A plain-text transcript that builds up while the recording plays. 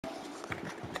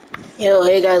Yo,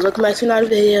 hey guys, welcome back to another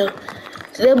video.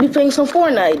 Today I'll be playing some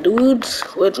Fortnite, dudes,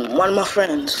 with one of my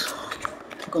friends.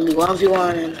 Gonna be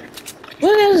 1v1 and...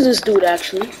 Where is this dude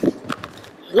actually?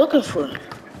 Looking for him.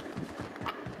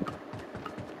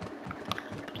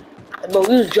 But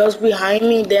he was just behind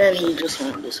me, then he just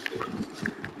went disappear.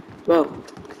 Bro.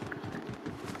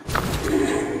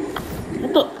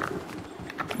 What the...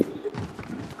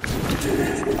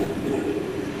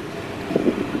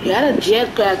 He had a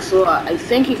jetpack, so I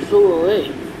think he flew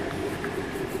away.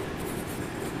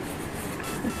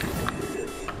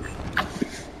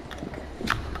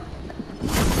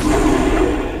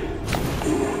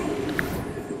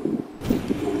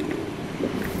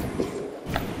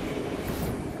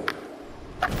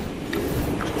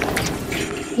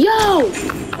 Yo!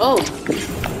 Oh.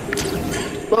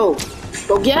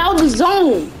 Bro, get out of the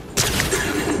zone!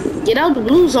 Get out the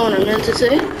blue zone, I meant to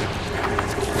say.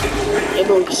 Hey,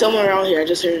 bro, he's somewhere around here, I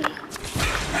just heard him.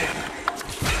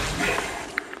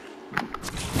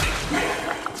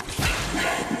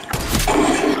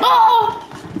 Oh!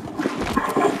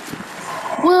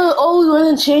 Well, oh, he went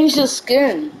and changed his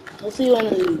skin. Let's see what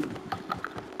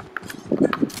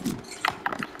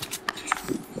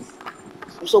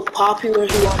I'm so popular,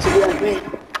 he wants to be like me.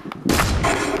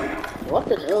 What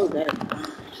the hell is that?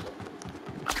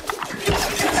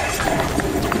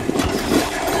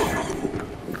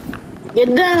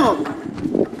 Get down!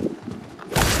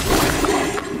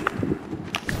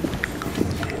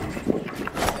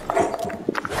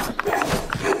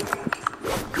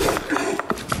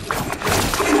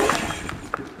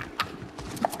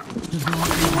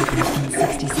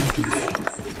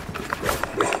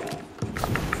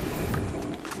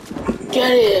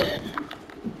 Get it!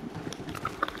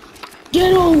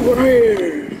 Get over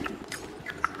here!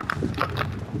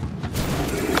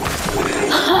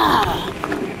 Ha!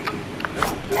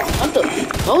 What the?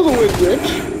 That was a weird glitch.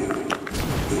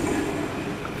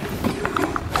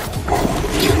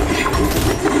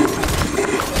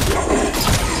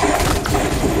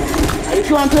 Are you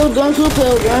trying to play guns with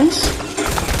play guns?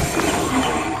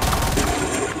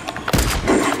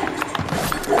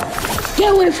 Get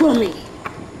away from me!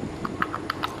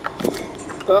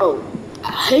 Bro, I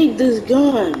hate this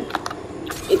gun.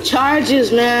 It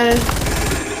charges, man.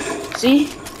 See?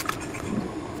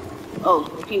 Oh,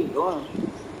 keep going.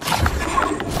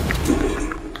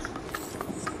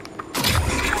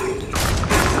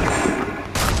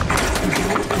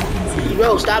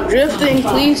 Bro, stop drifting,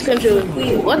 please. Control,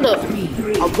 please. What the?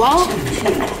 A ball?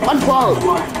 What ball?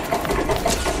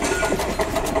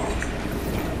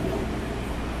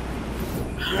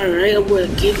 Alright, I'm gonna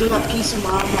give him a piece of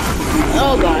my mind.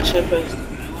 Oh gosh, I pressed.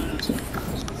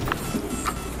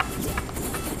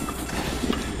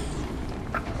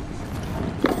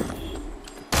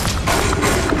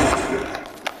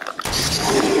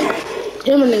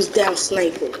 Him and his damn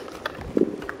sniper.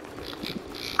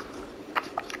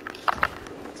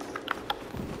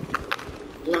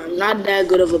 No, I'm not that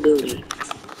good of a builder.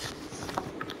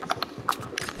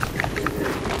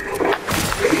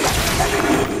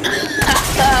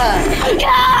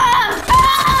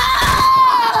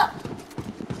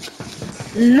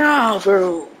 Nah,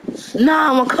 bro. Nah,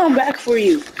 I'm gonna come back for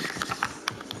you.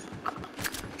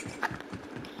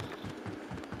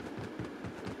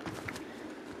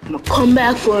 I'm gonna come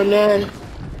back for it, man.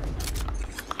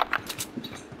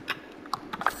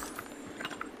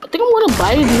 I think I'm gonna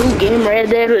buy this new game, Red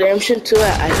Dead Redemption 2.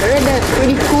 I heard that's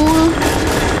pretty cool.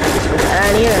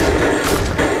 And yeah.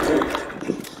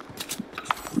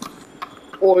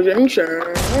 Origin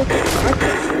sure.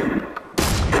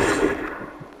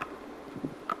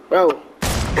 Bro,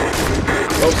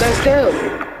 stand still.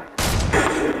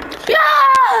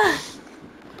 Yeah!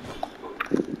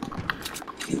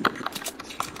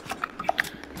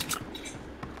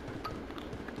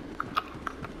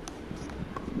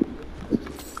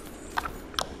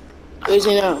 Where's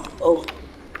he now? Oh.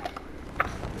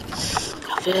 I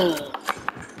feel.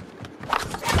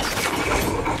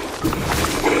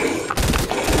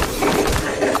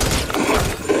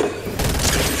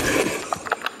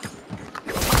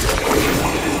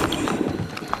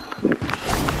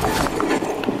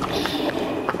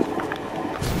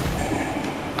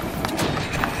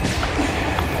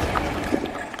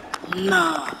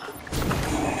 Nah.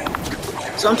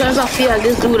 Sometimes I feel like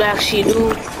this dude actually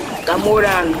got more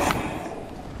than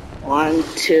 1,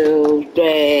 2,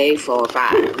 3, 4,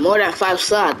 5. More than 5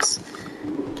 slots.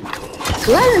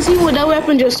 Cause I didn't see what that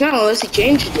weapon just now unless he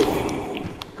changed it.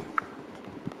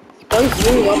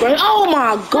 Oh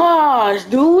my gosh,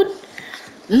 dude.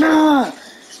 Nah.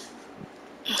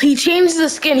 He changed the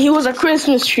skin. He was a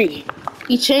Christmas tree.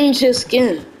 He changed his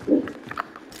skin.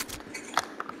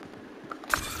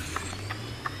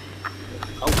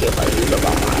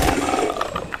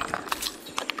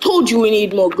 you we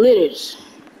need more glitters.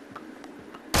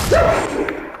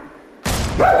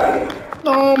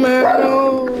 Oh man,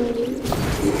 no.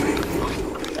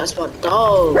 That's my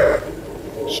dog.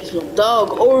 She's my dog,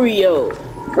 Oreo.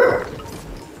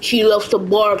 She loves to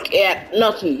bark at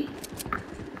nothing.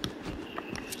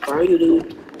 Where are you,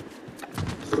 dude?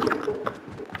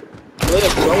 Wait,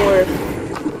 somewhere.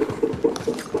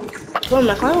 Come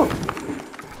on, come on.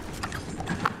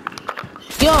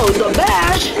 Yo, the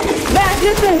Bash,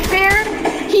 this ain't fair.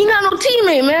 He not no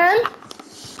teammate, man.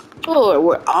 Oh,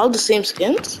 we're all the same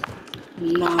skins?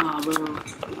 Nah, bro.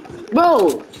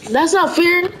 Bro, that's not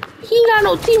fair. He got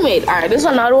no teammate. Alright, this is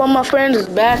another one of my friends.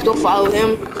 Bash, go follow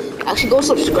him. Actually, go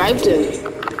subscribe to him.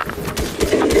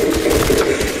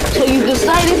 So you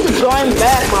decided to join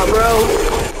back, my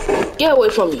bro. Get away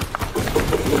from me.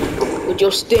 With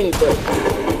your sting, bro.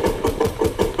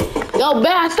 Yo,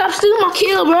 Bash, stop stealing my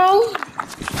kill, bro.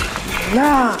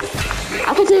 Nah.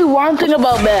 I can tell you one thing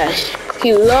about Bash.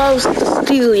 He loves to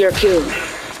steal your kill.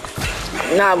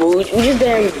 Nah, but we just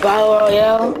didn't battle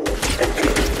royale.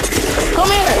 Come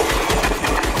here.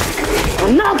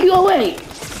 I'll knock you away.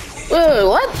 Wait,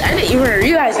 what? I didn't even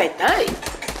realize I died.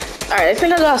 Alright, I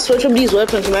think I gotta switch up these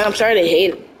weapons, man. I'm starting to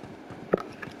hate it.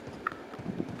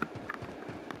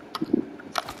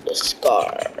 The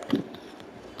Scar.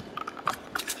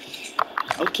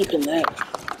 I'm keeping that.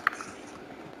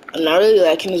 I'm not really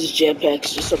liking this jetpack.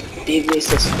 It's just a big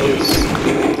waste of space.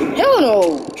 Hell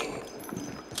no!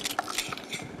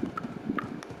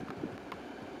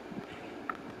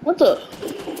 What the?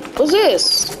 What's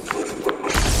this?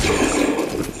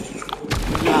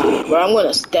 Nah, bro, I'm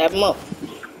gonna stab him up.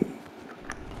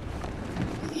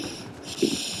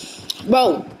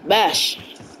 Bro, Bash.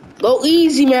 Go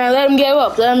easy, man. Let him get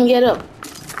up. Let him get up.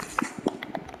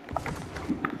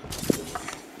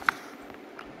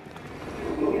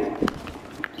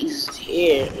 He's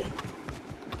here.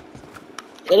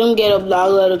 Let him get up,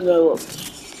 dog. Let him go up.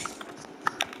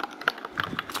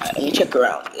 Alright, let me check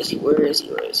around. Where is he?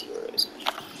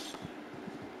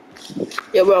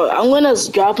 Yeah, bro, I'm gonna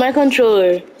drop my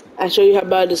controller and show you how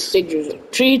bad the stick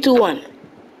drift. 3, 2, 1.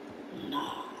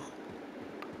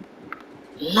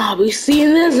 Nah, we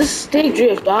seeing this? This stick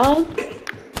drift, dog.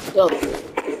 Yo.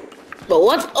 But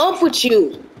what's up with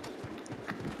you?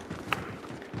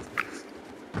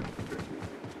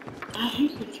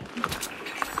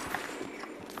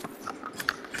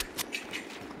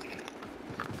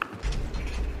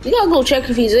 You gotta go check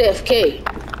if he's AFK.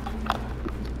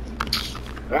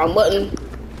 Round button.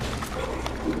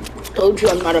 Told you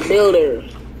I'm not a builder.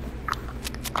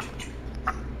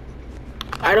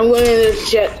 Alright, I'm going in this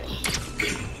jet.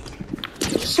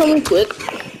 Just something quick.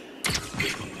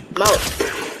 I'm out.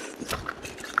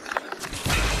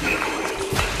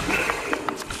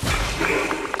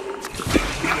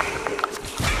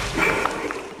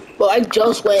 But I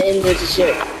just went in there to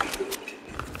check.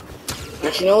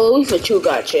 But you know what? We for sure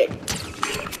got checked.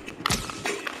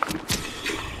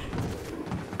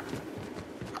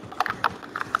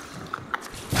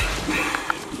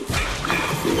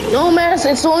 No, man,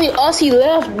 it's only us. He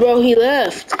left, bro. He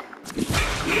left.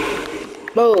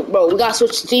 Bro, we gotta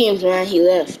switch teams, man. He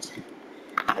left.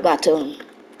 I gotta tell him.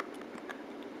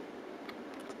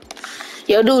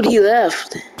 Yo, dude, he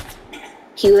left.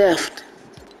 He left.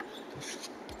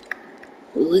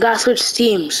 We gotta switch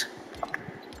teams.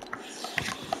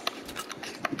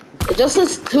 It just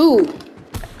says 2.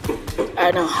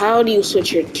 I know. How do you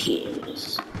switch your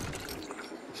teams?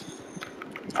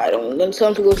 I'm gonna tell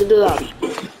him to go to the lobby.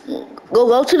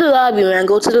 Go to the lobby, man.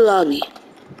 Go to the lobby.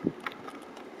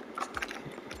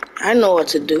 I know what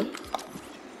to do.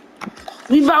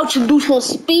 We about to do some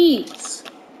speeds.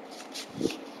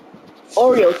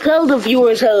 Oreo, tell the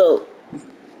viewers hello.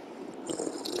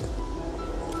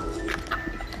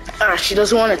 She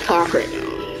doesn't want to talk right now.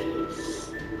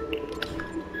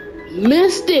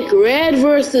 Mystic red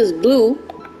versus blue.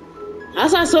 I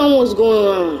thought something was going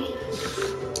on.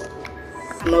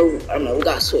 I know, we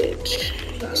gotta switch.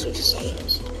 Gotta switch to something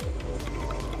else.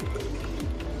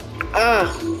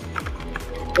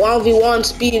 1v1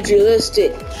 speed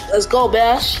realistic. Let's go,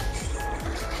 Bash.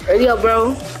 Ready up,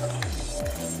 bro.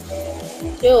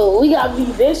 Yo, we gotta be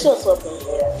vicious up in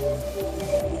here.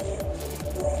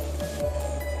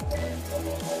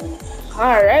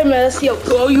 Alright, man, let's see how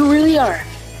pro you really are.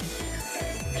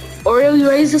 Oreo, you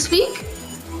ready to speak?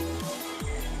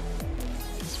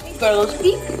 Speak, girl,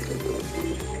 speak.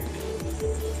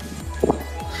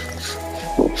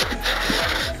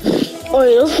 Oh,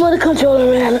 don't split the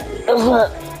controller, man.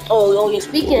 Oh, you're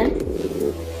speaking.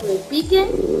 You're speaking?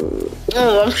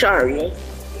 Oh, I'm sorry.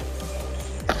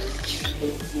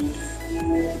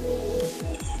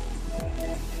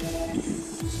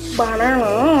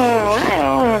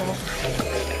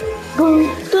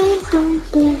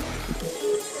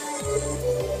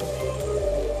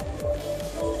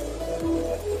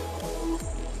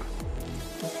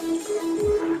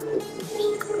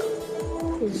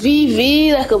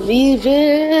 VV, like a VV.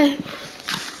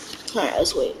 Alright,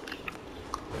 let's wait.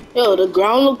 Yo, the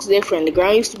ground looks different. The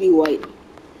ground used to be white.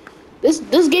 This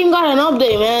game got an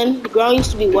update, man. The ground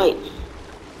used to be white.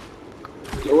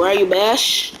 So where are you,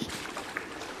 Bash?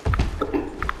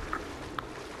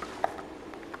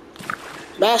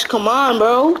 Bash, come on,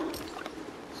 bro.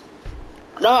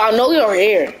 No, I know you're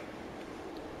here.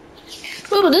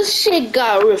 Bro, this shit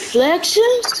got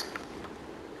reflections?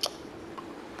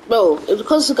 Bro, it's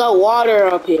because it got water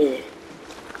up here.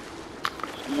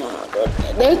 Nah, bro.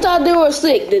 They thought they were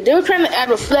slick. They were trying to add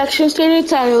reflections to their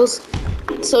tiles,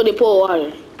 so they pour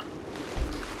water.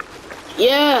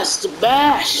 Yes, the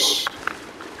Bash.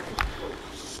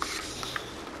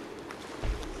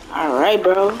 Alright,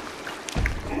 bro.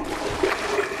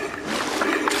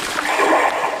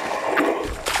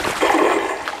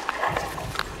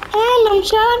 Random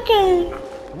shotgun.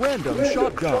 Random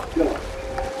shotgun.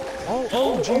 All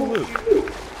OG loot.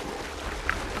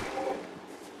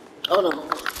 Oh no.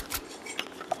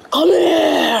 Come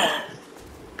here!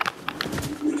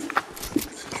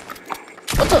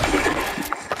 What the?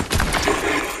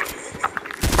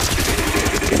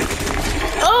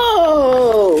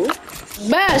 Oh!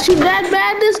 Bash, you that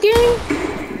bad this game?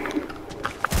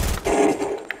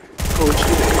 Oh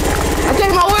shit. I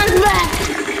take my words back!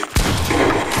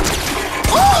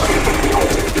 Oh!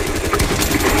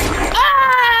 Ah,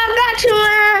 I got you,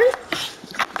 man!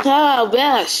 Ah,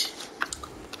 Bash.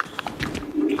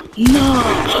 No!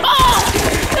 Ah!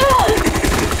 Ah!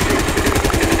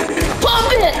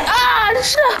 Pump it! Ah,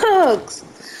 shucks!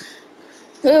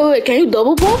 Wait, can you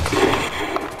double pump?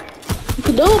 You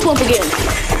can double pump again.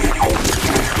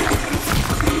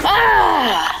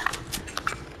 Ah!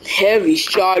 Heavy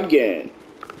shotgun.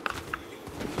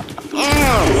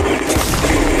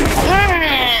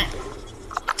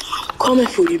 I'm coming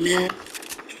for you, man.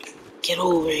 Get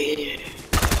over here.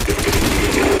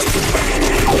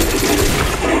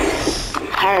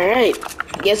 Alright,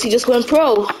 guess he just went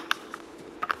pro.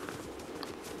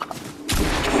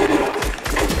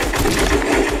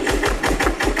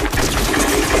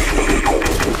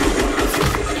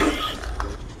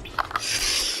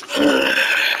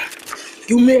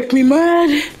 You make me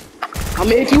mad, I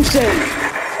make you sad.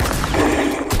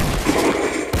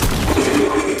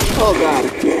 Oh god.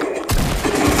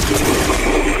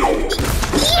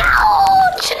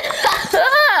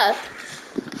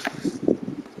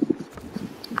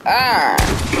 Ah,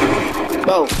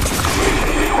 bro,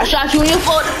 I shot you in your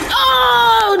foot.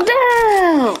 Oh,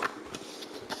 damn.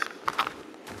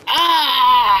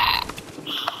 Ah,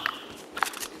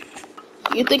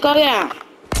 you think I am?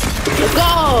 Let's go.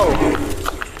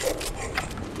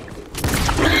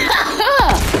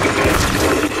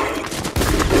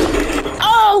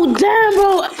 Oh, damn,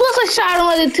 bro. Plus I shot him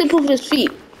at the tip of his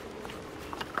feet.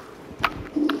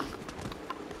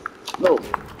 Bro.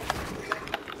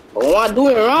 Oh, I'm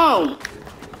doing wrong.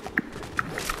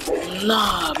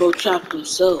 Nah, bro trapped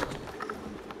himself.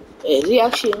 Hey, is he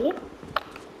actually in there?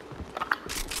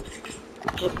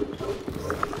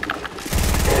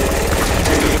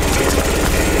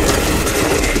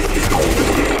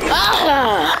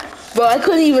 Ah! Bro, I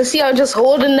couldn't even see. I was just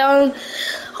holding down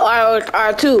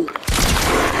R2.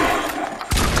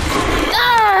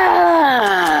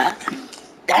 Ah!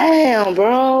 Damn,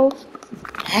 bro.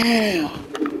 Damn.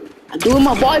 I'm doing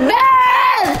my boy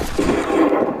bad!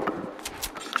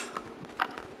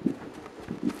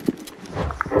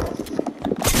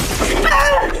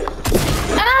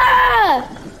 Ah!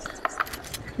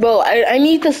 Bro, I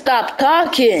need to stop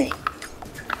talking.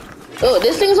 Oh,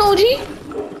 this thing's OG?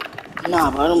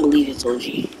 Nah, but I don't believe it's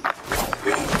OG.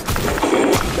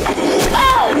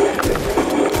 Oh!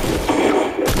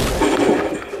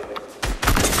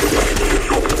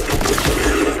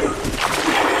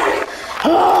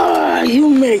 Ah, you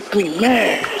make me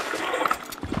mad.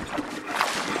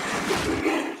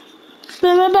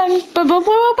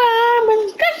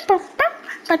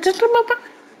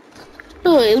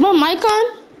 Oh, is my mic on?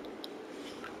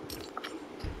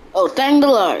 Oh, thank the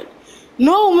Lord.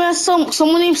 No, man,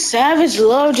 someone named Savage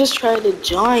Love just tried to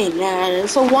join, man.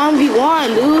 It's a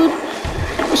 1v1, dude.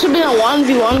 It should have been a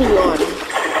 1v1v1.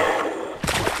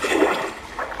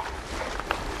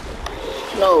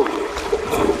 No.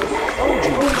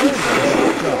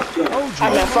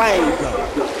 I'm not fine.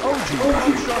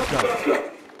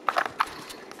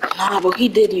 Nah, but he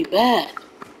did me bad.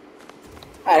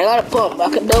 Alright, I got a pump. I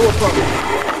can double pump.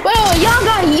 Bro,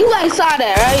 you guys saw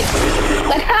that, right?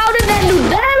 Like, how did that do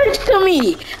damage to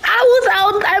me? I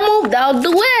moved out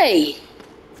the way.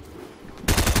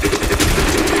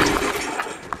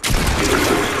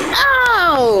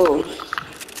 Oh!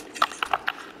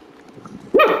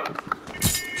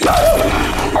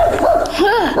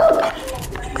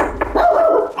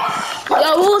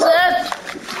 Yo, who's that?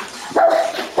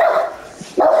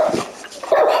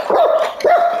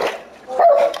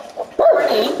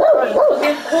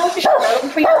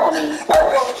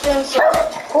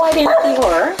 Oh, I didn't see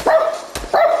her.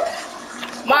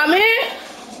 Mommy?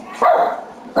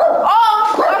 Oh,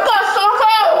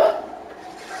 Uncle.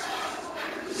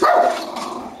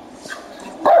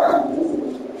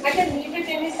 I can leave it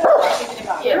in his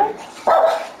house. Yeah. Huh?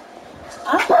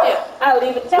 Yeah. I'll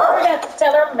leave it.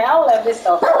 Tell her Mel left this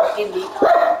stuff in the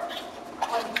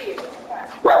on the table.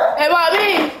 Hey,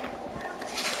 Mommy.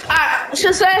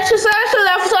 She said she left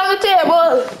it on the table.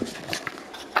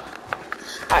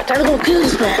 Alright, time to go kill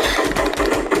this man. I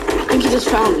think he just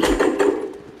found me.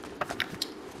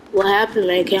 What happened,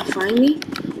 man? Can't find me?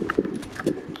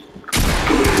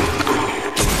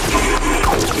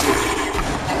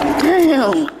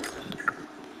 Damn.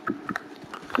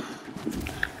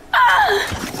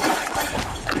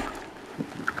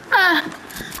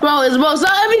 Bro, it's bro. So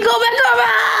let me go back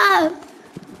around.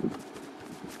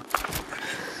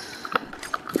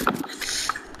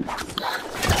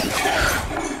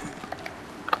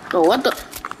 Oh, what the?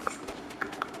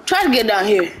 Try to get down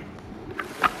here.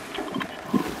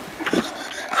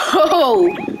 Oh.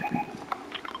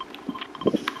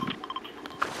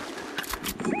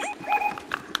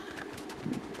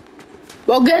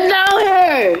 Well, get down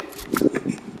here.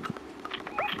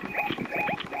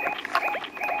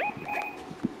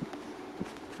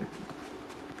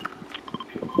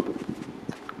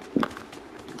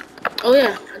 Oh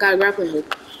yeah, I got a grappling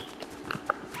hook.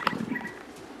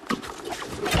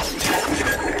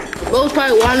 Bo's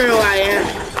probably wondering where I am.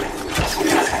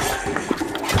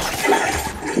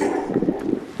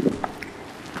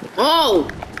 Oh!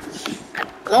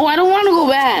 Oh, I don't want to go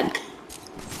back.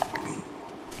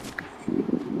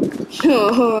 I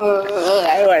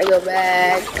don't want to go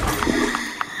back.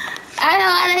 I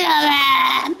don't want to go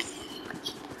back.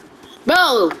 Bro!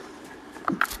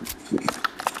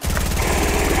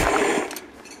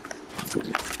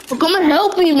 Well, come and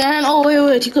help me, man. Oh,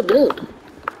 wait, you could build.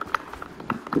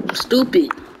 I'm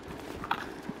stupid.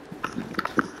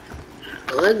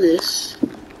 Go like this.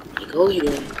 You go here.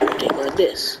 Take like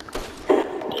this.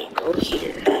 Then go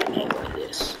here. Take like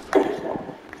this.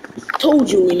 Told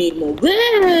you we need more.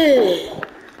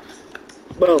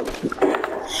 Bro.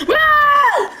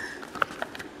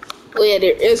 Oh yeah,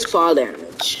 there is fall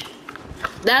damage.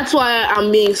 That's why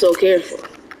I'm being so careful.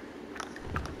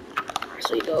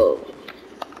 So you go.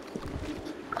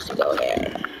 So go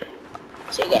here.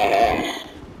 So go here.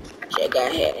 Shake our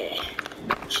hair.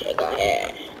 Shake our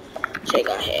hair. Shake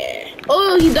our hair.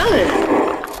 Oh, he done.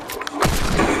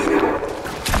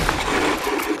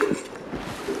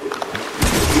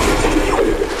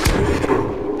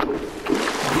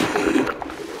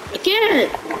 I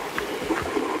can't.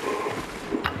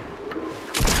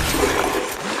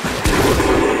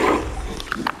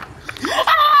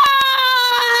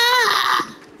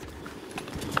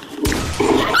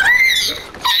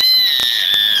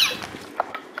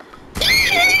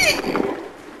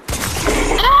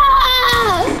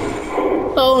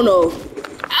 Oh no.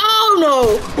 Oh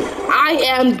no. I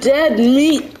am dead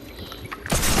meat.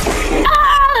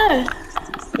 Ah!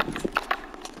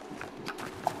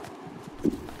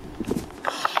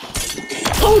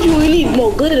 Told you we need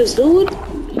more glitters, dude.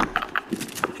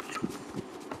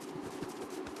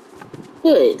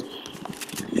 Good.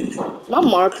 My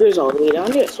marker is all the way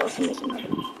down there, so I can make another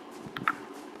one.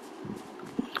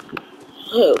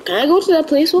 Oh, can I go to that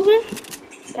place over there?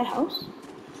 That house?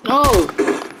 No.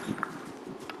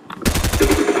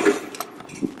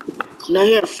 Now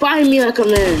you're gonna find me like a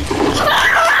man.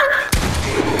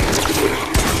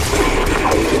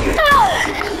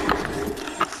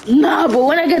 Nah, but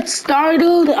when I get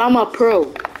started, I'm a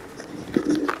pro.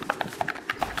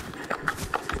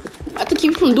 I have to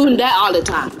keep from doing that all the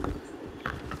time.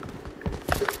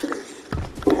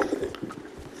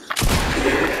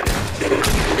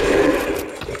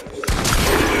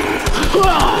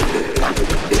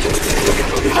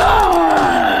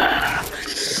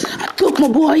 I took my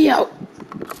boy out.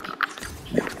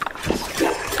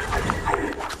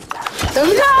 There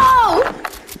we go!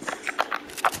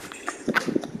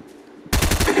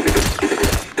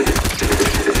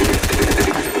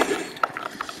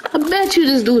 I bet you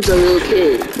this dude's a little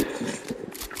kid.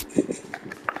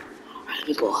 Alright, let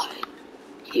me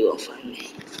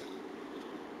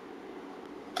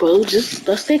Bro, just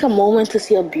let's take a moment to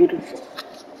see how beautiful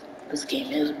this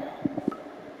game is, bro.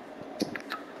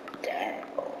 Damn.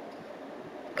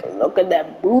 Look at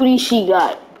that booty she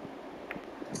got.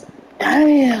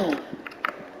 Damn.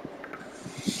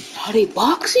 Are they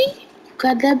boxing?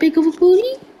 Got that big of a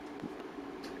booty?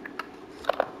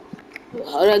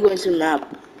 How did I go into the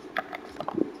map?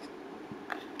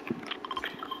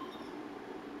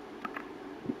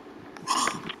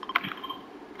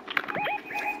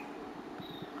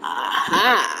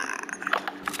 Aha!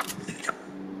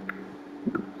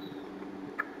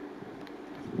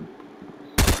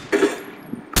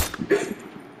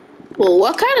 Well,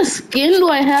 what kind of skin do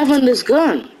I have on this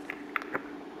gun?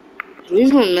 I don't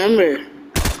even remember.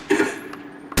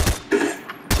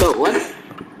 But what?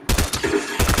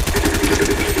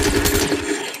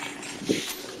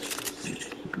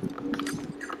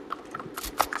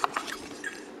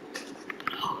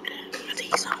 Oh, damn. I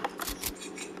think he's on.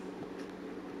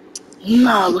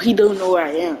 Nah, but he don't know where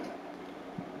I am.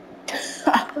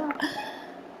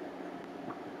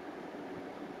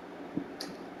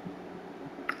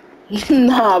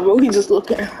 Nah, bro, he just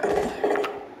looking.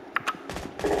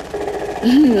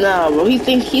 Nah, bro, he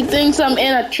thinks I'm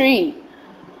in a tree.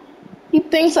 He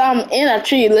thinks I'm in a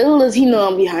tree. Little does he know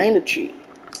I'm behind a tree.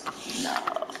 No.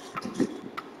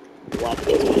 What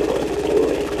is my boy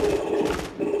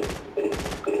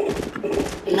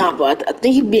doing? Nah, but I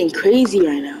think he's being crazy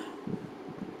right now.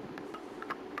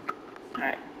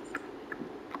 Alright.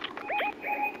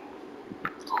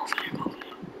 Go over there, go over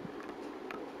there.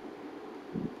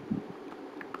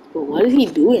 But what is he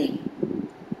doing?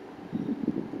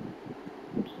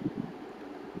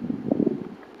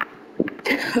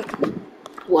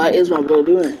 What is my bro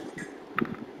doing?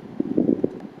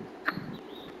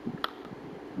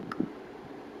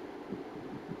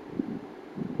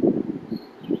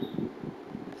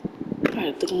 Alright,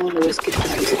 I think I'm gonna risk it.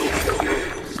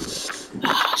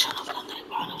 Ah, shut up,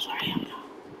 I'm sorry, I'm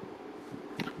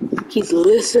not. He's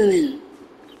listening.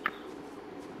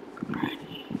 Alright,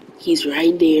 he's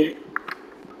right there.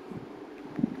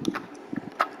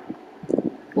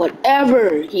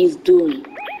 Whatever he's doing.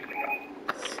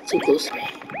 Too close to me.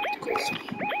 Too close to me.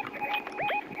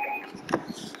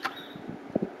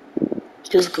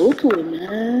 Just go to it,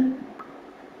 man.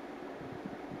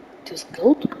 Just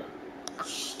go to it.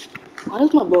 What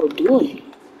is my bro doing?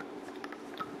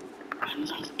 I'm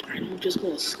just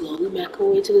gonna slowly back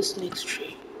away to this next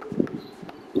tree.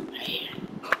 Right here.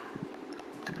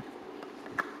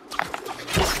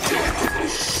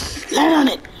 Land on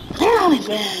it! Land on it,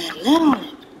 man! Land on it!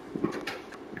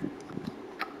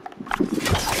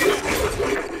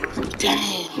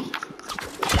 Damn!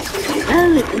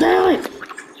 Land on it! Land on it!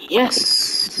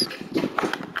 Yes!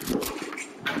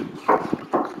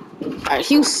 Alright,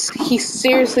 he's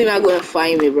seriously not gonna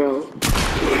find me, bro.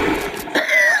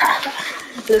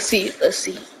 Let's see, let's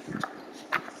see.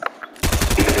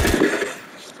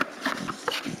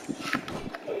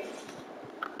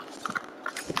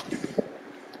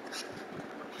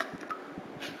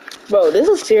 Bro, this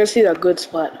is seriously a good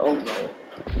spot. Oh no.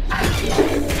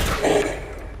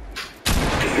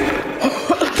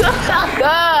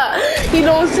 You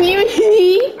don't see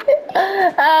me?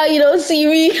 You don't see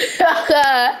me?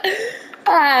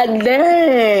 Ah,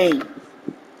 dang.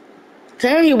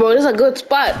 Tell you, bro, this is a good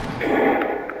spot.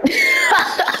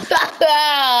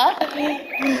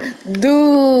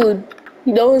 Dude,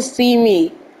 you don't see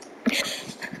me.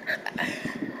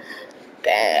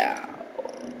 Damn.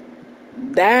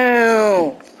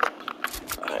 Down.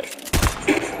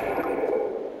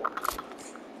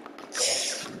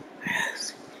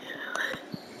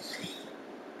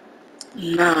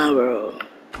 Nah, bro.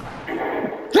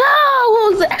 No,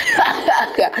 what was that?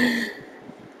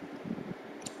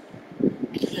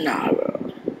 Nah, bro.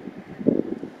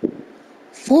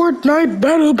 Fortnite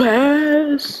Battle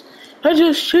Pass. I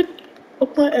just shit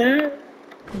up my ass.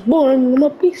 Born on my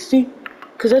PC.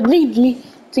 Cause I need me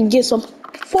to get some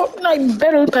Fortnite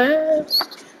Battle Pass.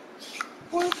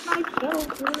 Fortnite Battle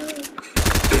Pass.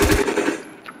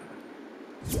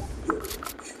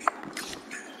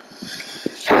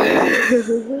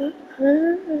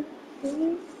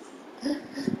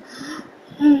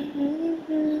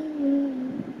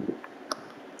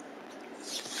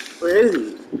 Where is he?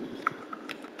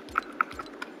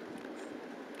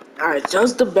 Alright,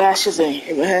 just the bash is in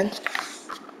here, man.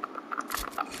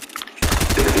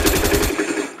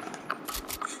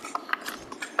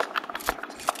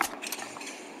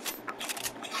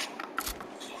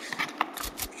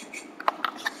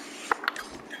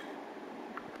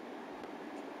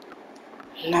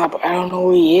 Nah, but I don't know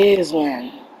where he is,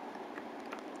 man.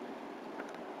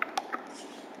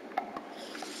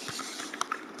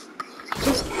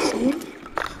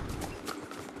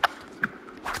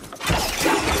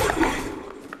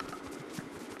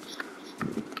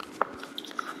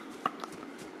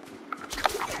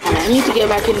 need to get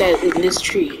back in this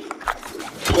tree.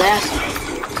 Last.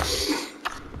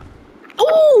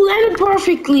 Ooh, landed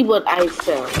perfectly, but I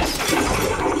fell.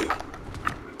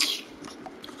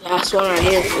 Last one right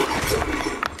here.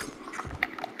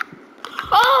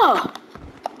 Oh!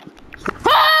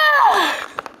 Ah!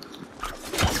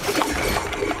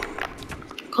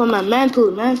 Come on,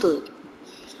 mantle it.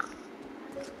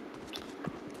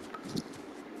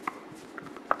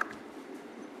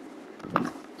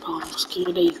 Oh, I'm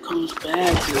scared that he comes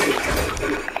back.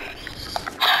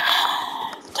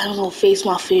 Time to face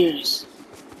my fears.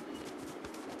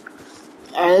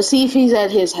 Alright, let's see if he's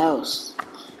at his house.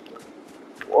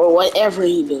 Or whatever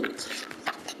he built.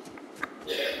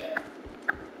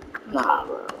 Nah,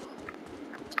 bro.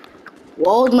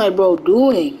 What was my bro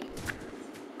doing?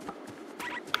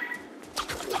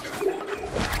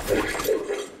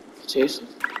 Seriously?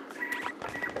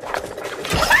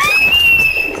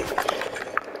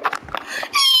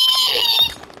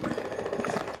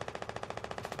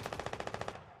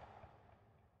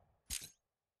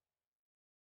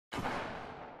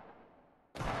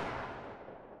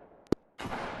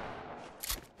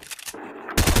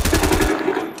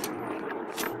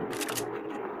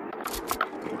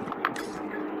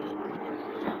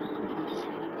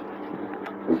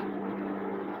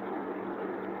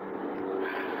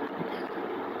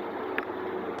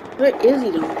 Where is he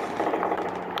though?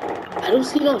 I don't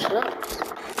see no shots.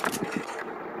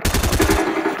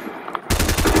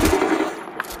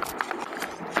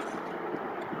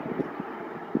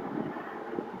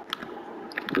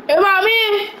 Hey,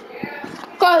 mommy!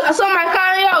 Cause I saw my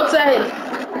car outside.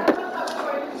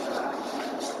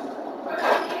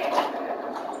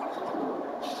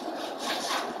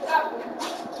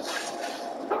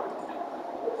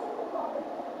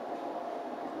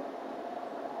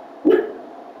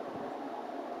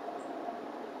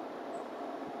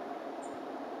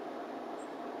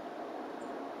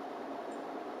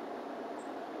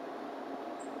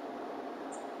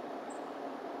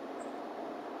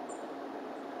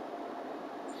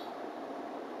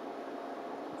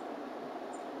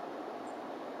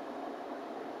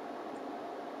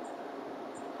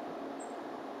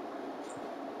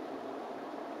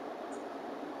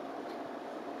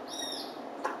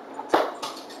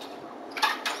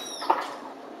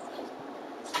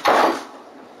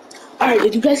 Alright,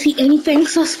 did you guys see anything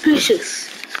suspicious?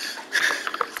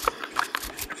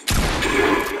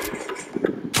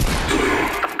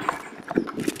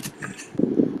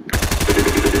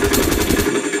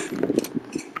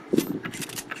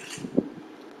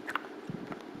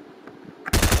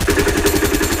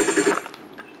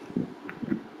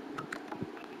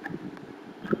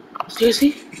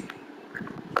 Seriously?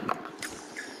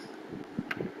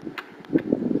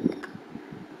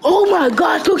 Oh my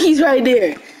god, Cookie's right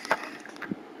there!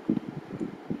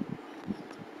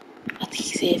 I think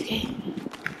he's AFK.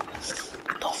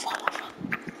 Don't follow.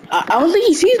 I don't think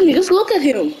he sees me, just look at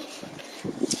him.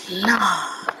 Nah.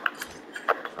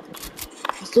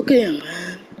 Just look at him,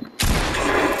 man.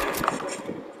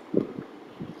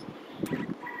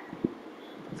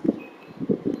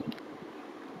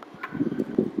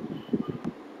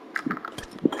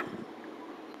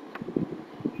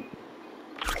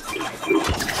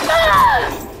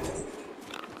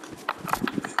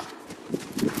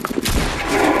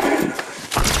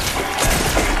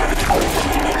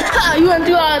 You went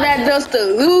through all that just to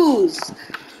lose.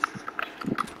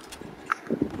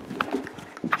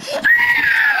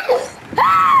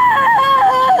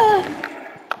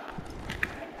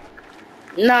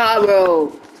 Nah,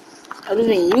 bro. I don't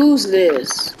even use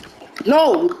this.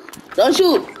 No, don't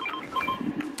shoot.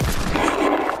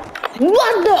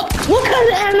 What kind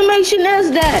of animation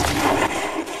is that?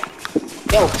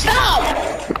 Yo, stop!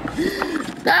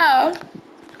 Stop.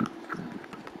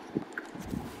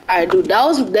 Alright, dude, that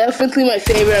was definitely my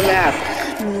favorite map.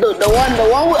 The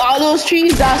one with all those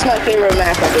trees, that's my favorite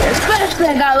map right there. Especially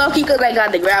I got lucky because I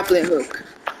got the grappling hook.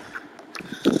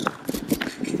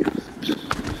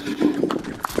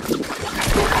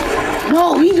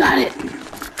 No, he got it.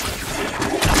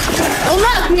 Don't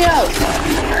knock me out.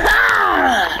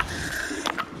 Ah!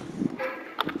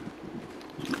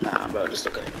 Nah, bro, just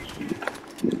look at it.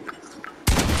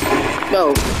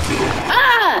 No.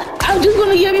 Ah! I'm just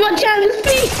gonna give you a chance to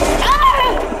speak.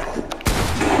 Ah!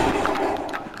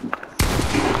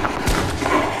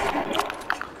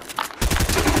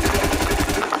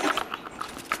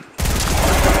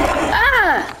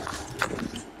 Ah!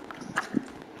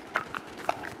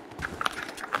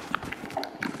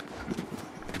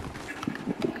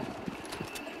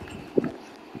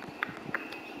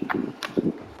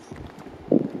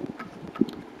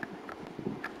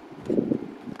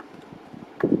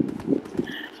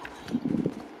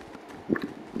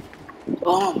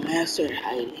 Master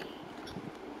hiding.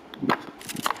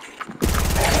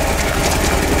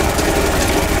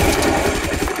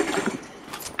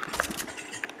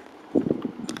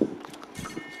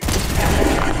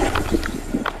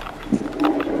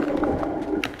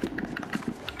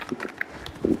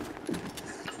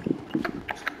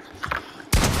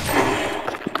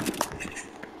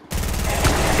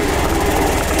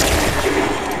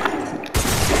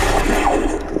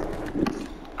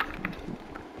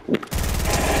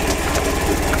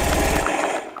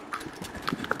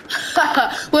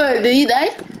 Wait, did he die?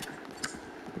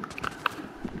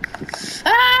 Ah,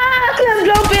 I can't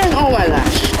jump in. Oh my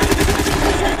gosh.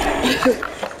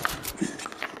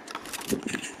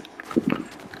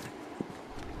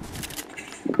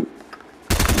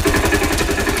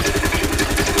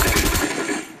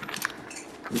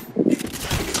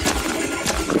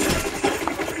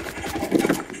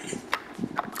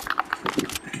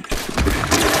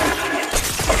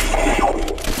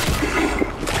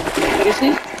 You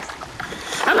see?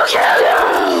 I'm gonna kill you!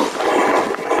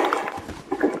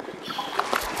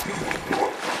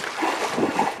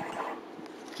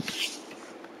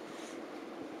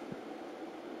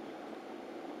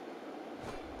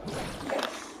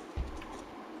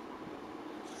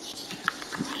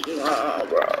 Nah,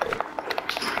 bro.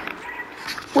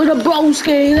 With a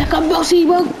broski, like a bossy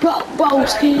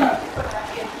broski.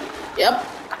 Yep.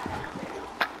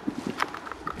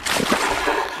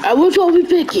 Which one we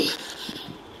picking?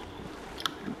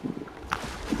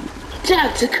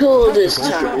 Tactical this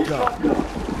time.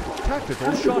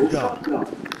 Tactical shotgun.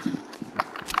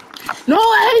 No, I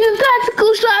hate the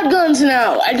tactical shotguns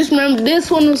now. I just remember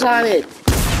this one was on it.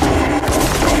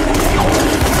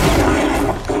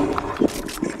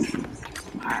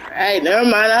 Alright, never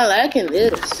mind. I'm liking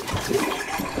this.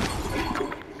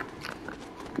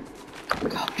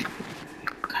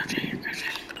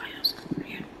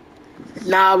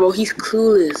 Nah, bro, he's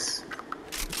clueless.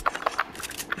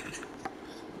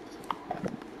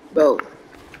 Bro,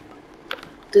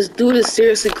 this dude is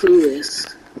seriously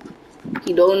clueless.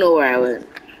 He don't know where I went.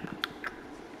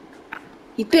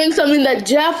 He thinks I'm in that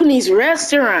Japanese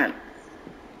restaurant.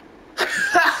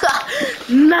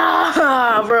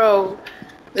 Nah, bro.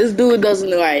 This dude doesn't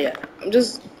know where I am. I'm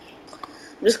just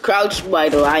crouched by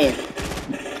the lion.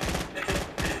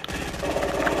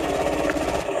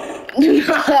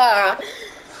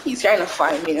 He's trying to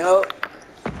find me out.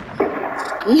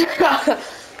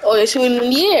 Oh, they're shooting in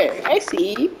the air. I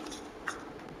see.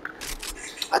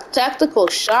 A tactical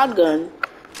shotgun.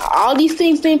 Are all these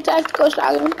things named tactical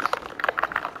shotgun?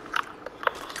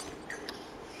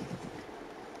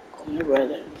 Oh, my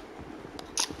brother.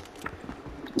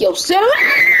 Yo, Sarah!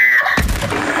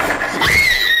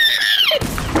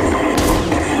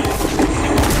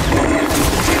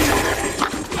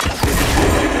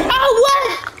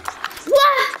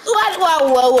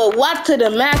 What to the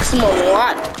maximum?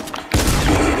 What?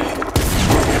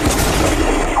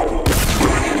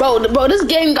 Bro, this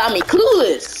game got me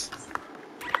clueless.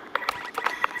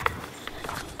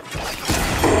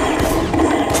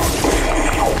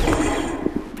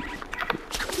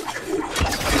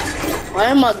 Why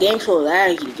am my game so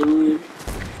laggy, dude?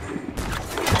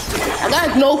 I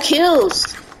got no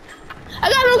kills. I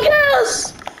got no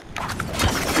kills.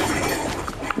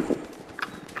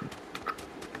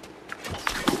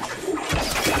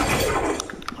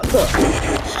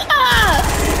 Ah!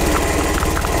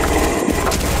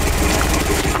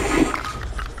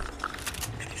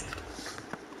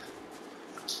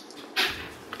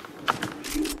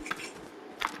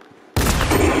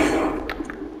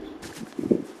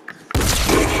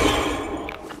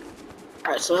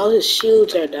 Alright, so all his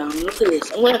shields are down. Look at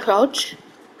this. I'm gonna crouch.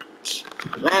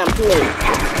 Man, I'm playing.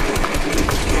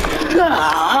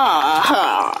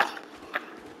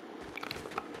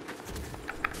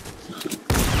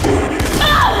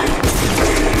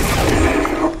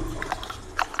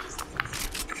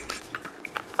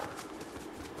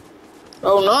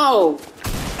 Oh no!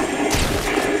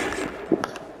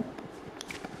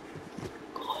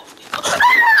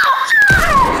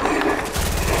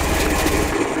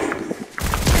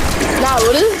 Nah,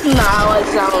 but this is not how I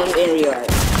sound in real life.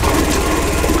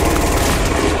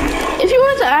 If you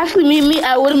were to actually meet me,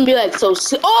 I wouldn't be like so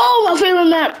sick. Oh, my favorite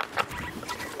map!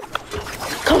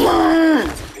 Come on!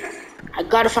 I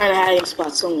gotta find a hiding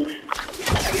spot somewhere.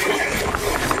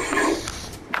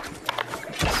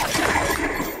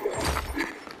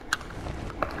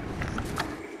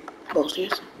 Oh,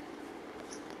 seriously?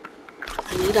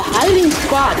 I need a hiding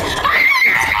spot.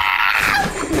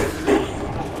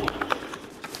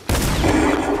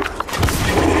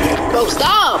 Bro,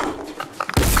 stop!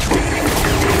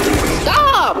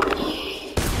 Stop!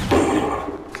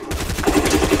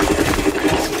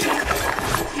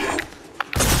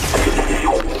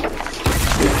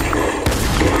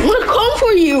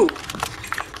 you?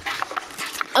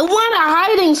 I want a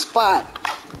hiding spot.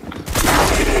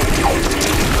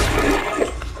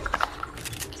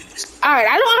 Alright,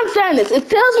 I don't understand this. It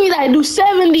tells me that I do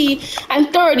 70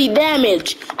 and 30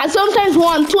 damage, and sometimes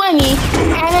 120,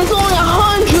 and it's only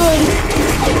 100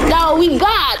 that we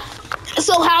got.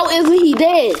 So how is he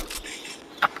dead?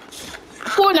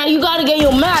 Fortnite, you gotta get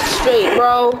your math straight,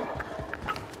 bro.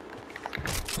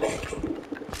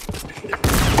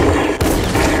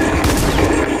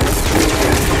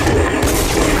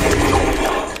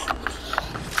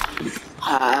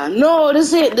 No,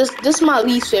 this is my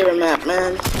least favorite map,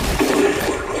 man.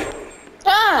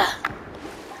 Ah!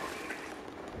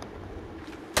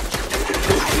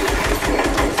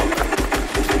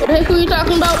 What the heck were you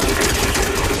talking about?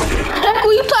 What the heck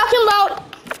were you talking about?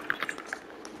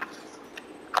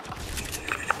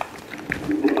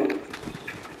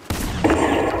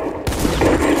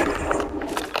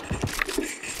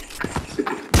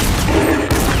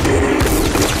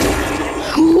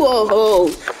 Whoa!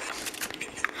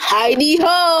 Hidey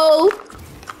ho!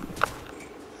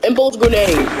 Impulse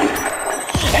grenade.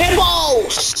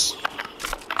 Impulse!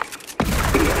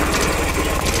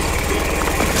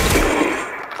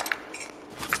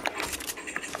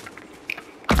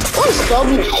 What is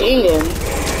submachine gun?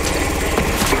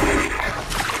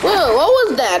 Whoa, what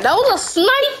was that? That was a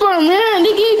sniper, man.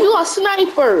 They gave you a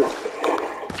sniper.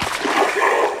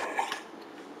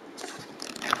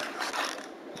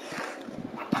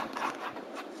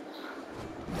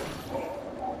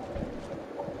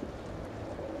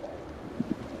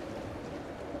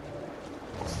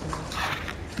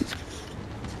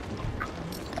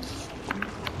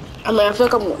 I mean, I feel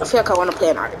like I want to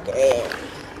play another game.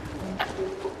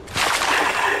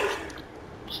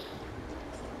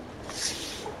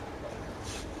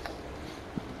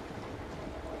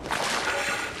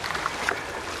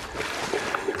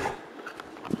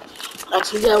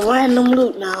 Actually, got random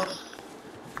loot now.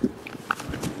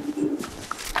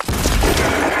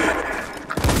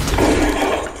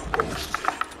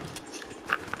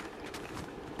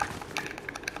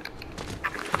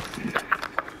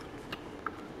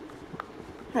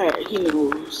 Alright, he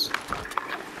moves.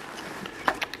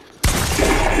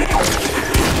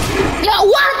 Yo,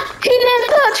 what? He didn't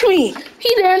touch me!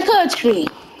 He didn't touch me!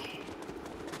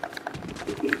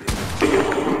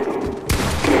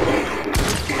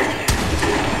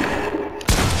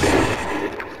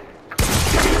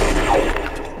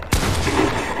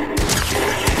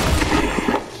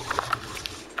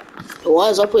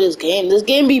 What is up with this game? This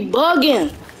game be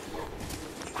bugging!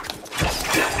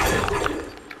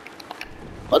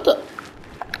 What the?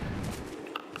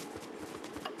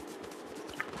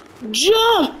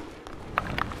 Jump!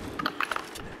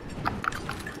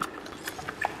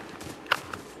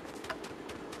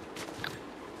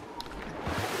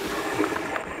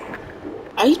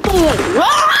 Are you playing like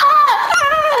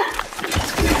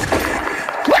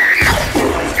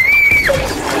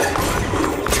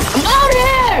I'm out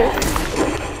here!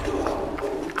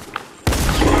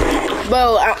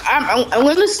 Bro, I'm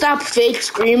gonna stop fake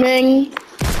screaming.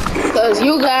 Because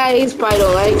you guys probably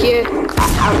don't like it.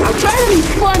 I'm trying to be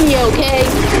funny, okay?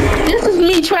 This is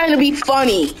me trying to be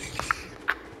funny.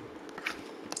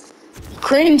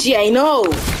 Cringy, I know.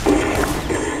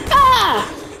 Ah!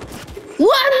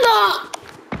 What the?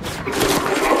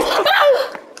 Ah!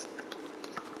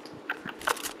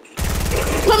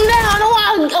 Come down.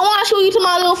 I want to show you to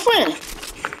my little friend.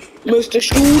 Mr.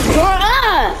 Shoes Girl.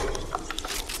 Ah!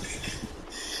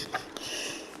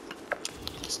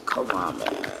 Come on, man.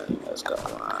 Let's go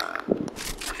on.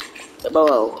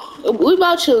 Bro, we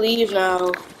about to leave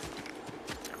now.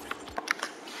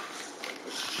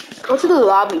 Go to the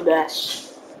lobby, Bash.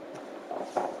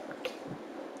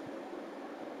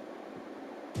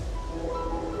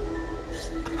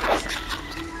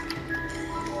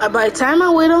 By the time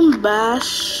I wait on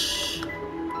Bash,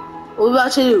 what we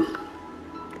about to do?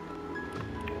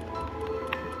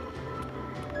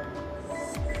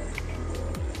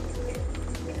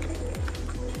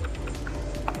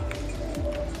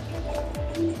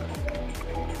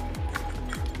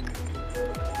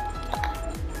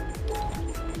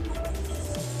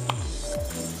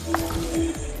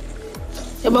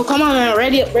 Yeah, but come on, man.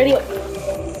 Ready up, ready up.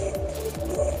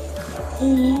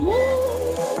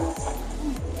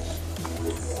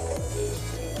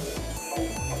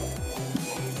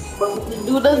 But the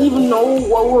dude doesn't even know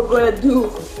what we're gonna do.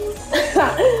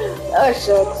 Oh,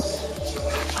 shucks.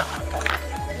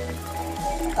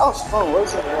 That was fun,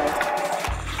 wasn't it?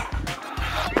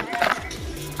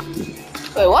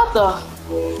 Wait, what the?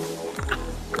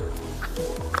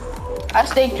 I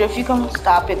stay drift. You can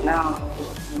stop it now.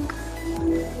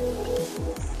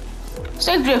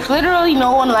 Cedric, literally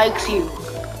no one likes you.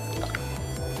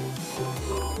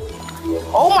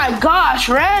 Oh my gosh,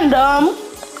 random.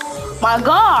 My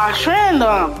gosh,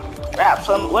 random. Raps.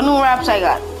 What new raps I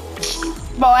got?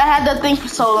 Bro, I had that thing for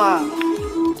so long.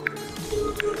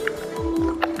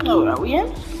 Oh, are we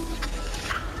in?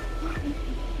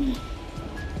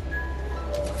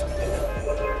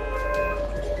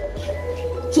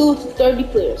 Two to 30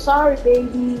 players. Sorry,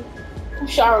 baby. I'm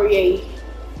sorry.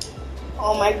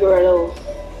 Oh my girl.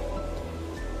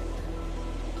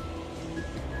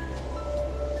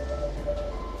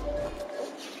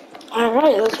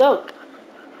 Alright, let's go.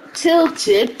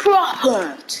 Tilted prop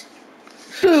hunt.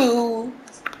 Who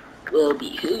will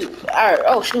be who? Alright,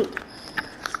 oh shoot.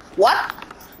 What?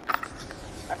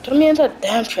 I threw me in the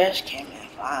damn trash can, man.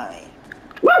 Fine.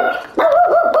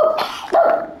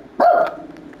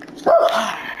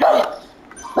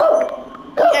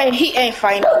 Alright. He ain't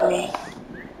finding me.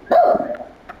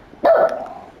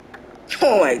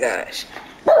 Oh my gosh.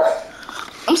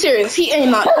 I'm serious, he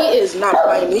is not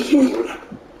finding me.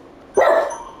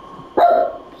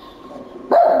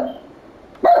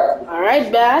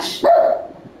 Alright, Bash.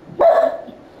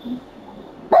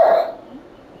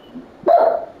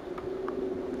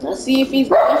 Let's see if he's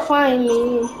gonna find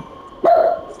me.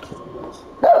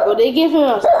 But they give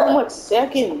him so much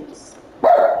seconds.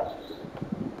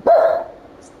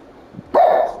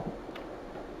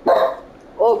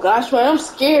 Oh gosh, man, I'm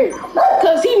scared.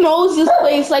 Cause he knows this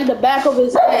place like the back of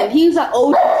his hand. He's an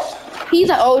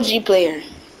OG player.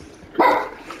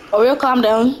 Oh, real, calm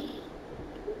down.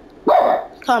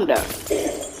 Calm down.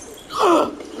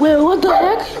 Wait, what the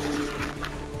heck?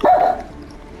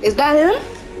 Is that him?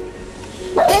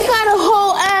 They got a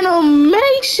whole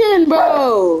animation,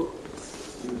 bro.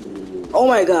 Oh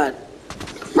my god.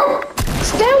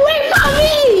 Stay away from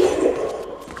me!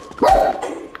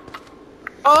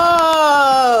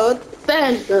 Oh,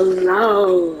 thank the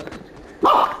Lord.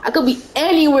 I could be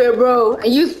anywhere, bro,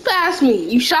 and you passed me.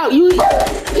 He shot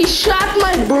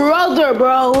my brother,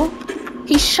 bro.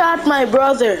 He shot my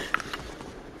brother.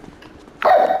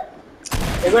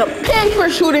 They're gonna pay for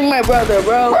shooting my brother,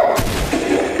 bro.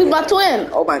 He's my twin.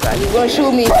 Oh my god, he's gonna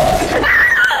shoot me.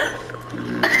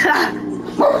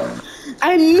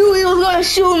 I knew he was gonna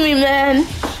shoot me, man.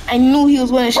 I knew he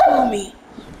was gonna shoot me.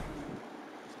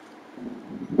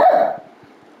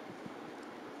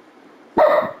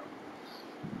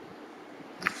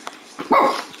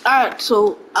 Alright,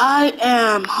 so I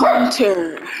am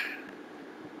Hunter.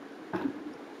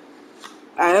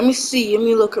 Alright, let me see. Let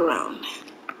me look around.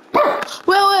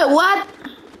 Wait, what?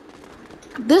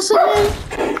 This again?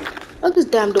 Look this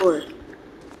damn door.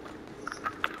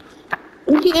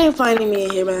 He ain't finding me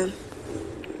in here, man.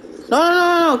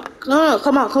 No,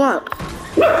 come out.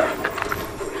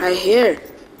 Right here.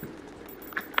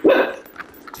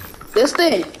 This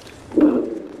thing.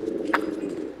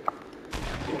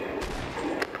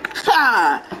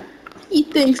 Ha! He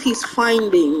thinks he's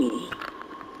finding me.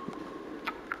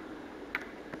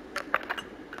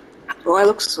 Oh, I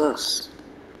look sus.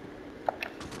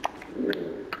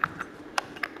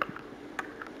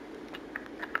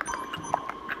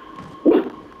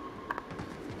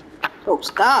 Oh,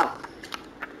 stop.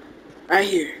 Right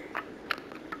here.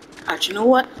 Alright, you know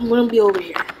what? I'm gonna be over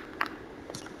here.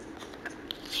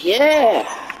 Yeah.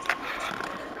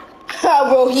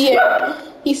 Bro,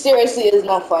 he seriously is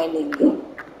not finding me.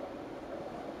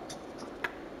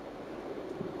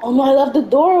 Oh no, I left the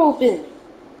door open.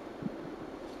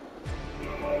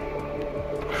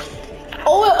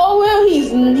 Oh well,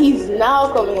 he's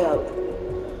now coming out.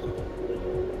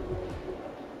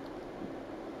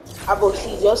 I believe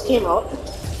he just came out.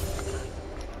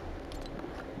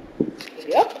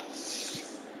 Yep.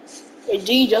 Hey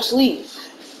G, just leave.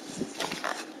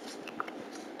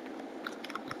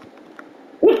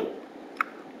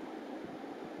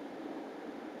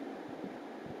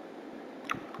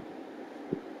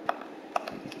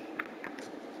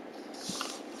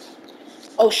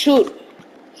 Oh shoot.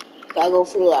 Gotta go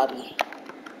for the lobby.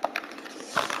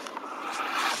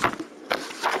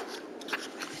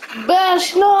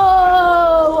 Bash,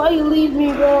 no! Why you leave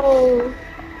me, bro?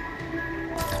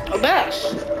 Oh, Bash.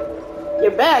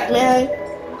 You're back, man.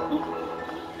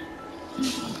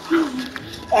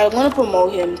 I'm gonna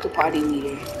promote him to party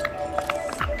leader.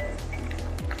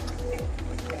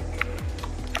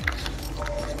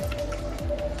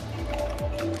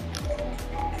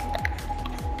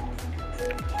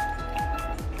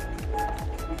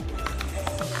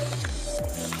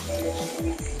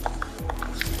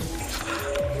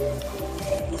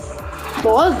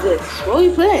 What was this? What are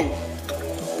you playing?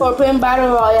 We're playing Battle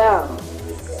Royale.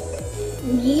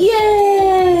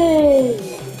 Yay!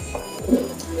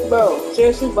 Bro,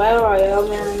 seriously, Battle Royale,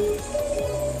 man.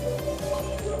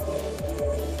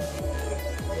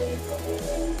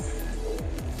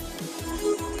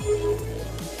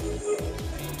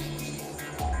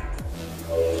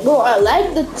 Bro, I like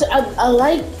I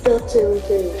like the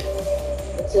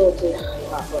tilted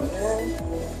hopper, man.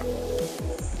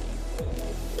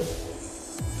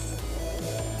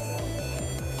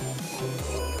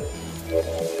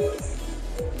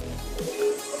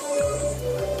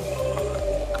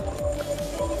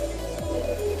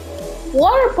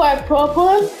 Water pipe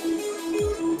proper.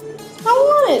 I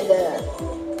wanted that.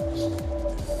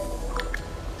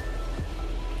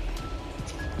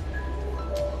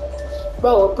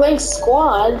 Bro, we're playing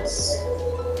squads.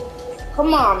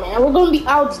 Come on, man. We're gonna be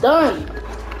outdone.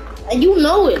 And you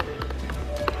know it.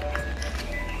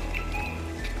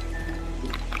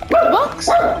 Bucks.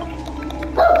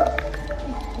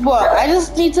 What? I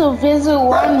just need to visit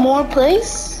one more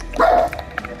place?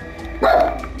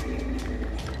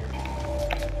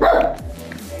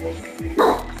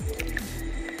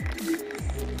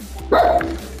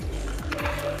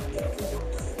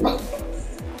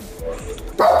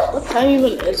 What time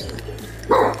even is it?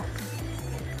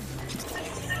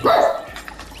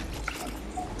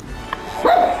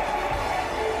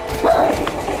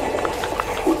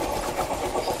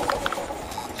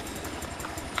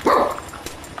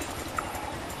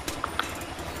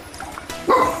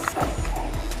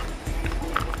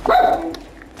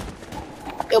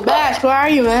 Yo, Bash, where are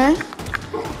you, man?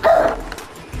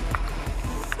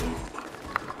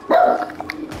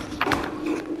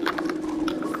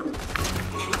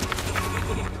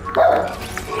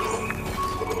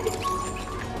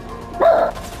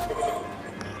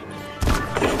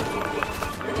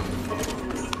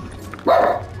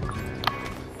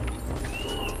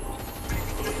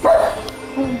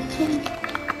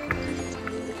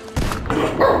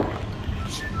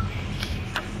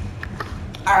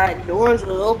 Alright, doors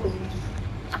will open.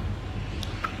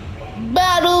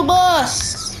 Battle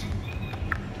bus!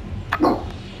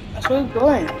 That's where we're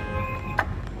going.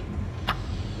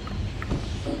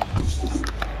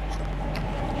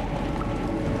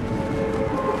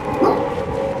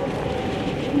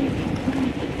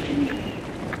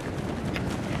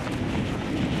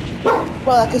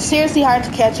 Bro, like, it's seriously hard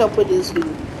to catch up with this dude.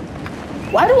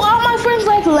 Why do all my friends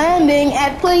like landing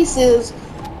at places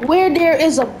where there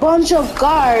is a bunch of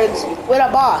guards with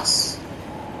a boss?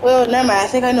 Well, never mind. I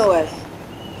think I know why.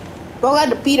 Bro got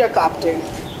the Peter copter.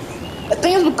 I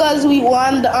think it's because we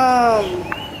won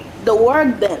the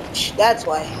workbench. That's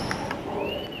why.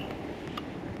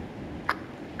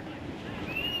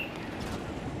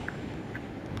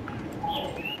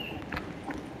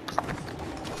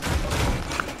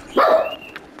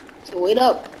 So wait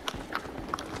up.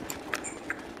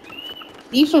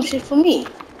 Leave some shit for me.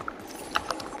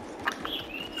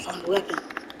 Found the weapon.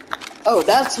 Oh,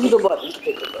 that's who the button to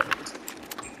pick it up.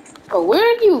 Oh, where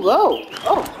did you go?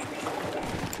 Oh.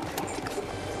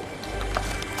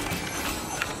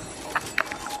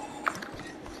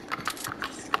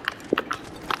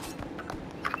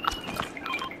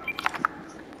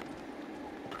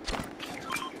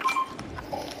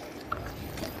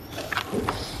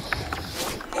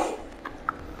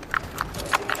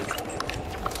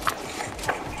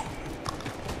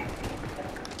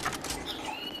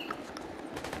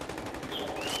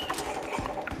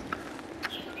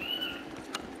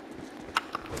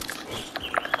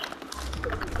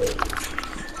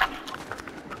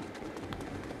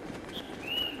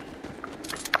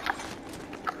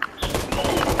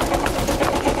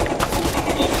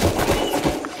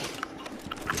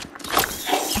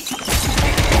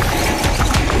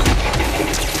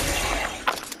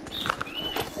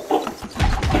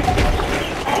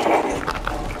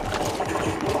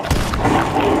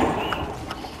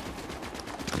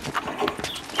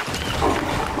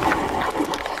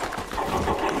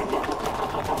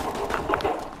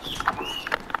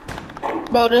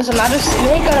 Bro, there's another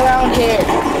snake around here.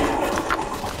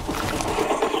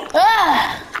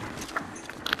 Ah!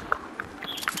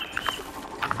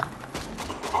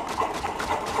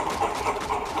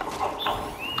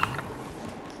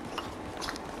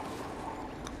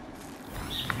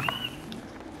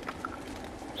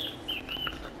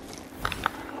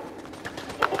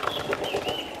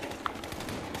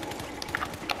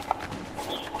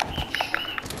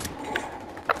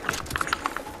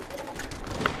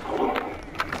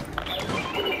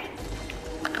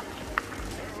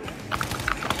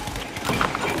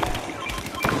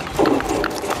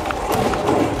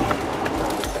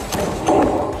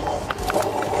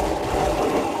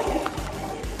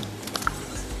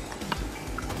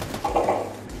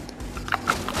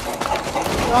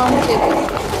 Wrong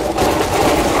chicken.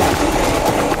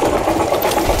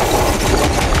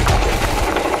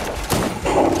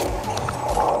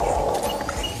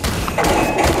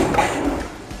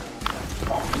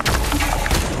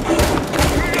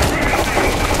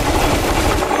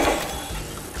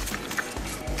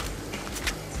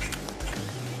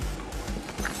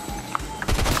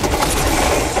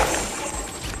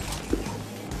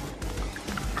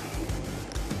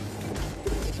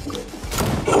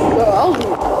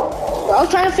 I was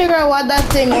trying to figure out what that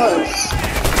thing was.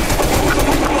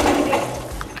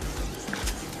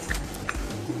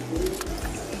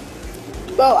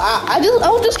 Bro, I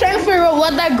was just trying to figure out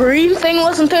what that green thing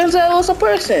was, and turns out it was a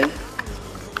person.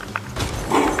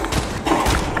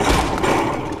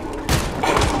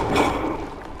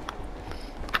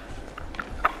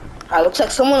 Looks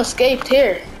like someone escaped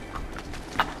here.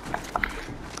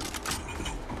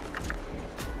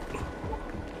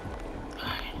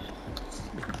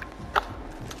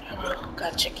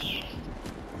 Gotta check here.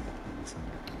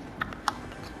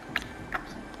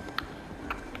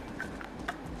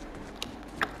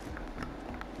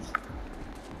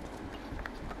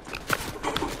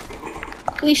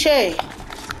 Cliche.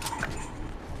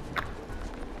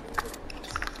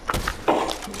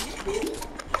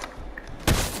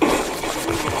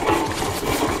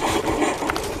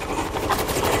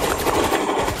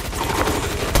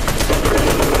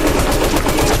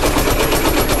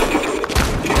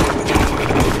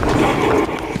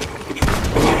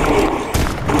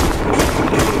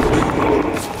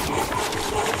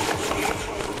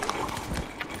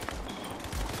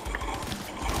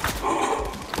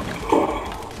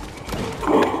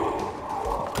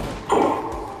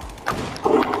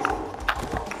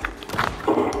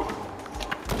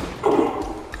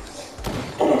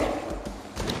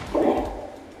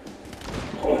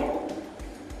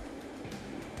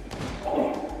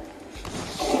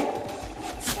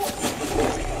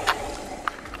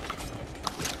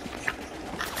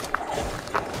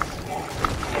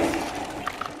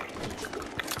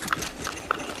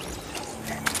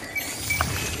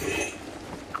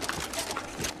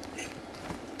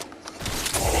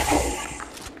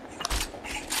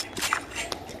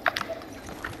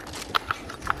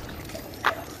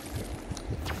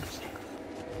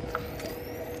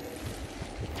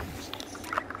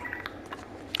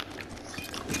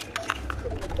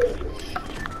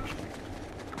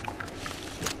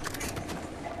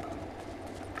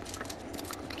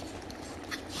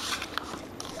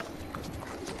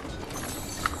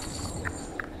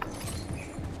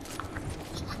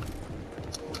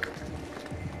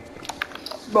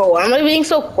 Bro, why am I being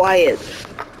so quiet?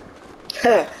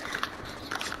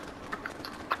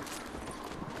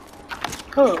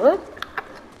 Oh, what?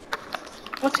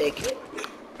 I'll take it.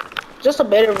 Just a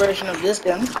better version of this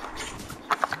gun.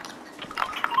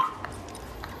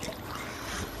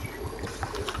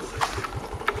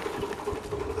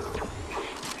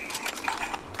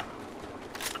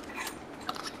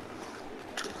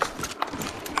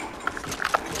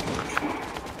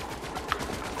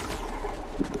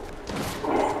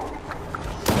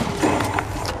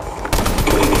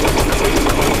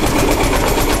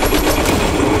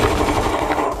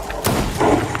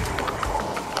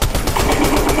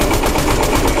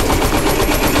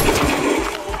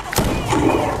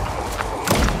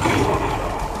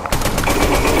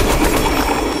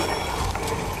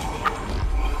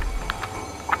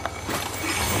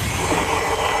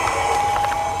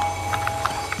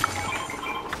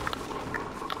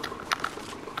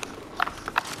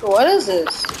 What is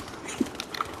this?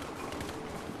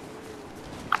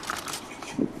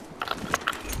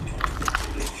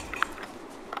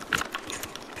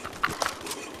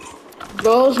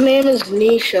 Bro's name is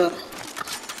Nisha.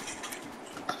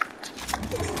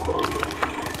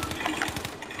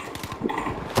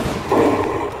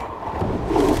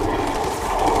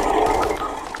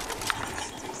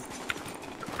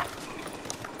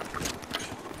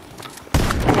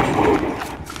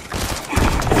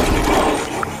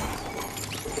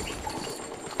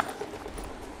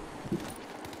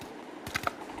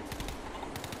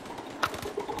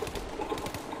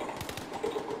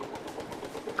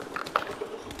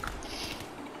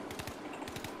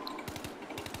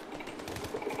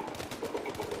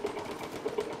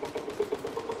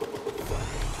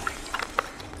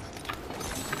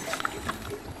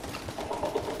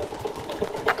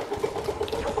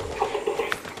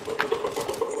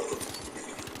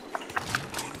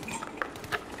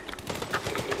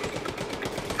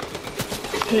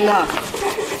 Nah.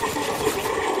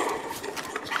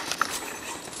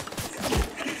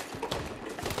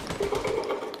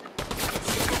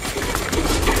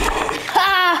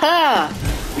 Ha ha!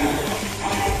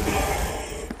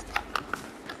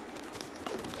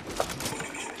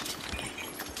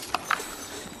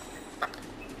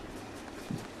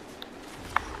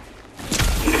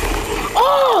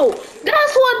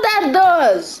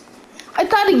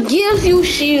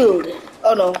 shield.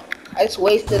 Oh no, I just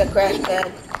wasted a crash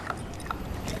pad.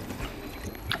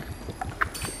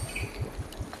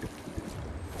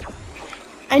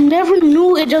 I never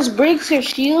knew it just breaks your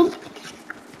shield.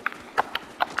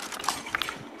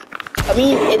 I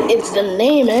mean, it's the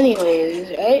name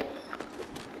anyways, right?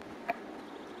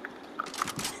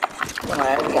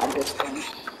 Alright, I got this one.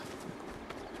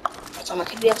 That's how I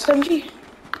take the SMG.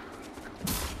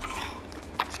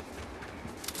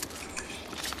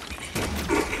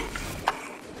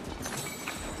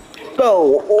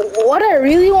 Bro, what I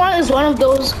really want is one of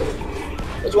those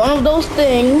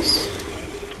things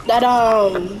that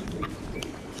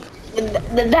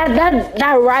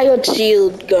that riot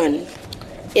shield gun.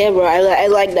 Yeah, bro, I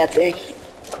like that thing.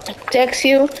 It protects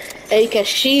you, and you can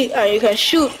shoot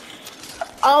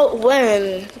out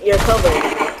when you're covered.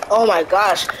 Oh my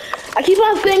gosh, I keep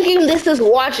on thinking this is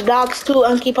Watch Dogs 2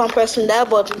 and keep on pressing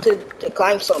that button to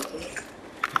climb something.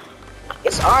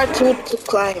 It's R2 to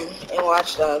climb in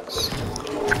Watch Dogs.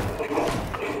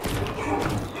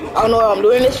 I don't know what I'm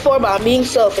doing this for, but I'm being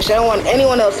selfish. I don't want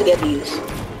anyone else to get these.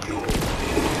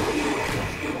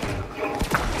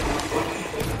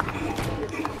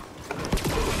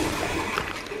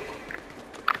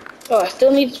 Oh, I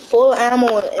still need full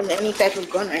ammo in any type of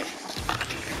gun right now.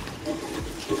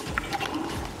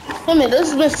 I mean,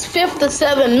 this is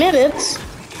 57 minutes.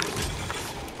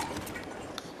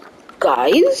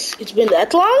 Guys, it's been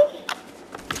that long?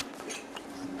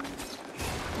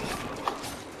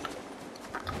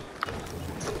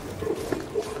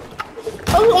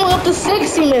 I was only up to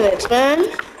 60 minutes, man.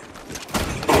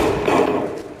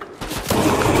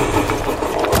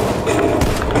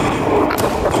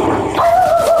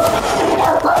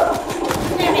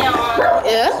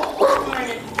 Yeah?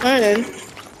 Morning.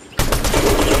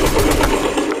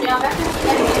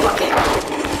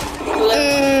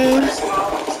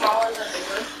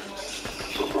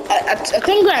 I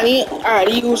think Granny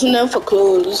already using them for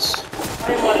clothes.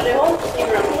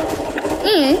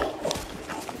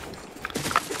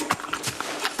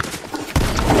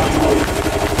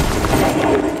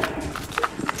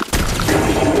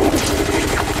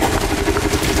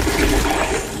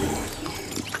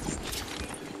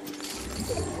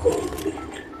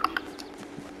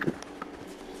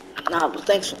 Nah, but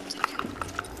thanks for it.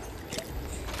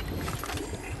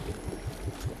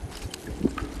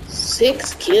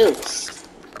 6 kills.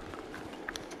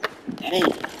 Dang, I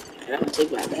gotta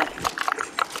take back that.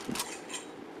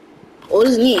 Oh,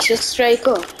 this is neat. It's just straight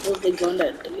up. What's the gun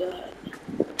that they got?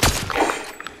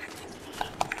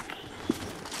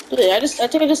 Dude, I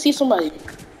think I just see somebody.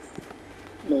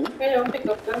 No.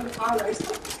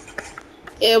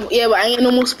 Yeah, but I ain't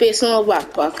no more space in my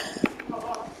backpack.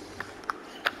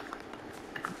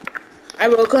 I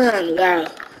broke on,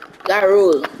 got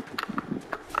roll.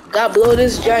 Got blow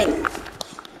this joint.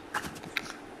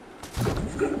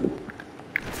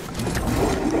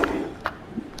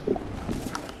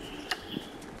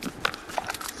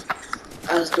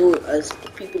 As the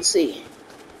people say.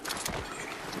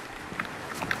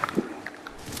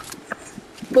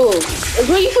 Bro,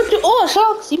 where you put your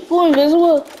sharks? You go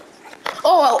invisible.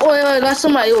 Oh, yeah, that's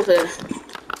somebody over there.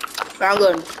 I'm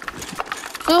good.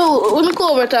 Go, let me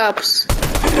go over tops.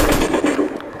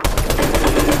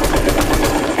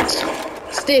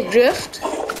 Stay drift.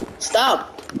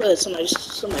 Stop. Oh, somebody.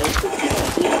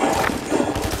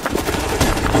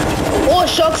 Oh,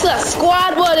 sharks, a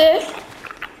squad, buddy.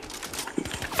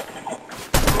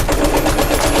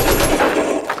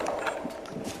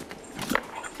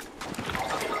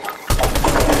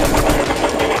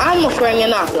 I'm afraid you're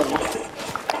not going.